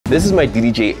This is my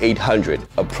DDJ 800,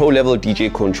 a pro-level DJ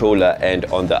controller, and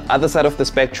on the other side of the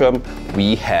spectrum,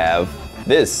 we have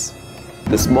this,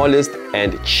 the smallest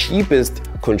and cheapest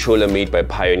controller made by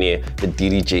Pioneer, the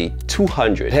DDJ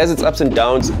 200. It has its ups and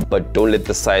downs, but don't let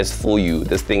the size fool you.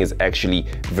 This thing is actually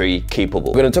very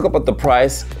capable. We're going to talk about the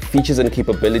price, features and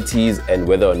capabilities, and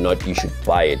whether or not you should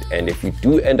buy it. And if you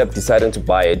do end up deciding to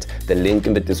buy it, the link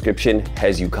in the description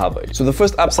has you covered. So the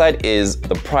first upside is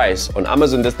the price. On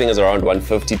Amazon, this thing is around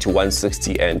 $150 to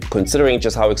 $160, and considering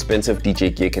just how expensive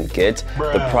DJ gear can get,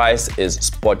 the price is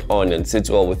spot on and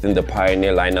sits well within the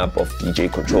Pioneer lineup of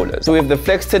DJ controllers. So we have the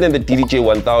Flex 10 and the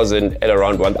DDJ 1000 at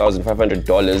around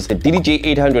 $1,500, the DDJ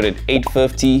 800 at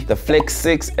 $850, the Flex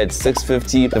 6 at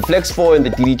 $650, the Flex 4 and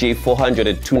the DDJ 400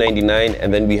 at $299,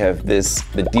 and then we have this,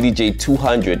 the DDJ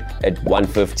 200 at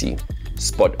 $150.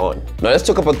 Spot on. Now let's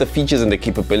talk about the features and the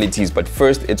capabilities, but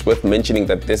first it's worth mentioning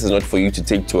that this is not for you to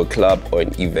take to a club or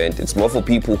an event. It's more for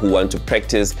people who want to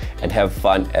practice and have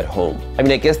fun at home. I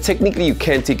mean, I guess technically you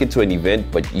can take it to an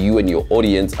event, but you and your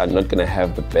audience are not gonna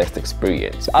have the best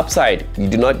experience. Upside, you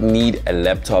do not need a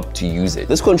laptop to use it.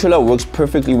 This controller works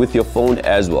perfectly with your phone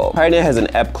as well. Pioneer has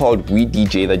an app called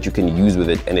DDJ that you can use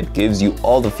with it, and it gives you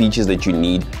all the features that you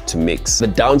need to mix. The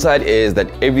downside is that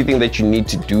everything that you need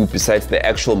to do besides the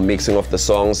actual mixing of the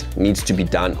songs needs to be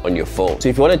done on your phone. So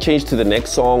if you want to change to the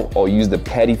next song or use the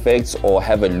pad effects or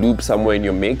have a loop somewhere in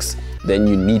your mix, then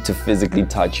you need to physically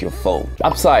touch your phone.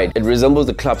 Upside, it resembles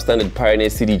the club standard Pioneer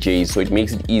CDJs, so it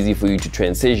makes it easy for you to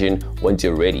transition once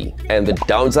you're ready. And the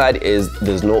downside is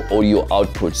there's no audio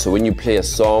output, so when you play a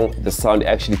song, the sound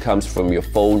actually comes from your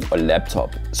phone or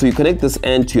laptop. So you connect this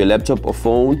end to your laptop or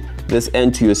phone, this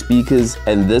end to your speakers,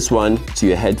 and this one to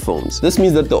your headphones. This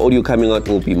means that the audio coming out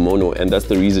will be mono, and that's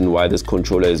the reason why this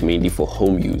controller is mainly for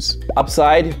home use.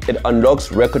 Upside, it unlocks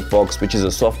Rekordbox, which is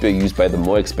a software used by the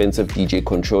more expensive DJ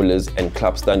controllers and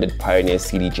club standard Pioneer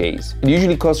CDJs. It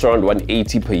usually costs around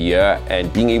 $180 per year,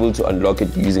 and being able to unlock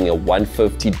it using a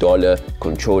 $150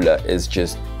 controller is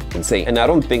just insane. And I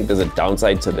don't think there's a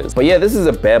downside to this. But yeah, this is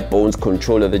a bare bones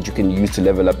controller that you can use to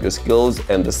level up your skills,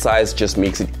 and the size just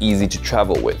makes it easy to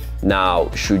travel with. Now,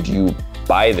 should you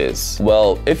buy this?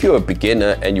 Well, if you're a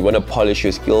beginner and you want to polish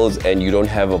your skills and you don't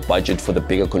have a budget for the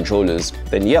bigger controllers,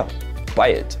 then yeah, buy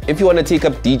it. If you want to take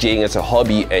up DJing as a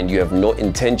hobby and you have no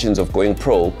intentions of going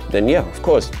pro, then yeah, of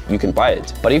course, you can buy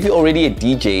it. But if you're already a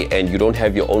DJ and you don't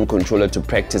have your own controller to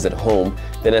practice at home,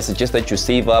 then I suggest that you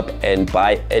save up and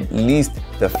buy at least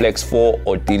the Flex 4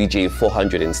 or DDJ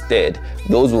 400 instead.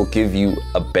 Those will give you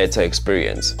a better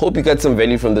experience. Hope you got some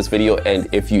value from this video, and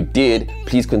if you did,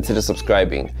 please consider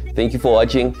subscribing. Thank you for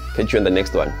watching. Catch you in the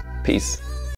next one. Peace.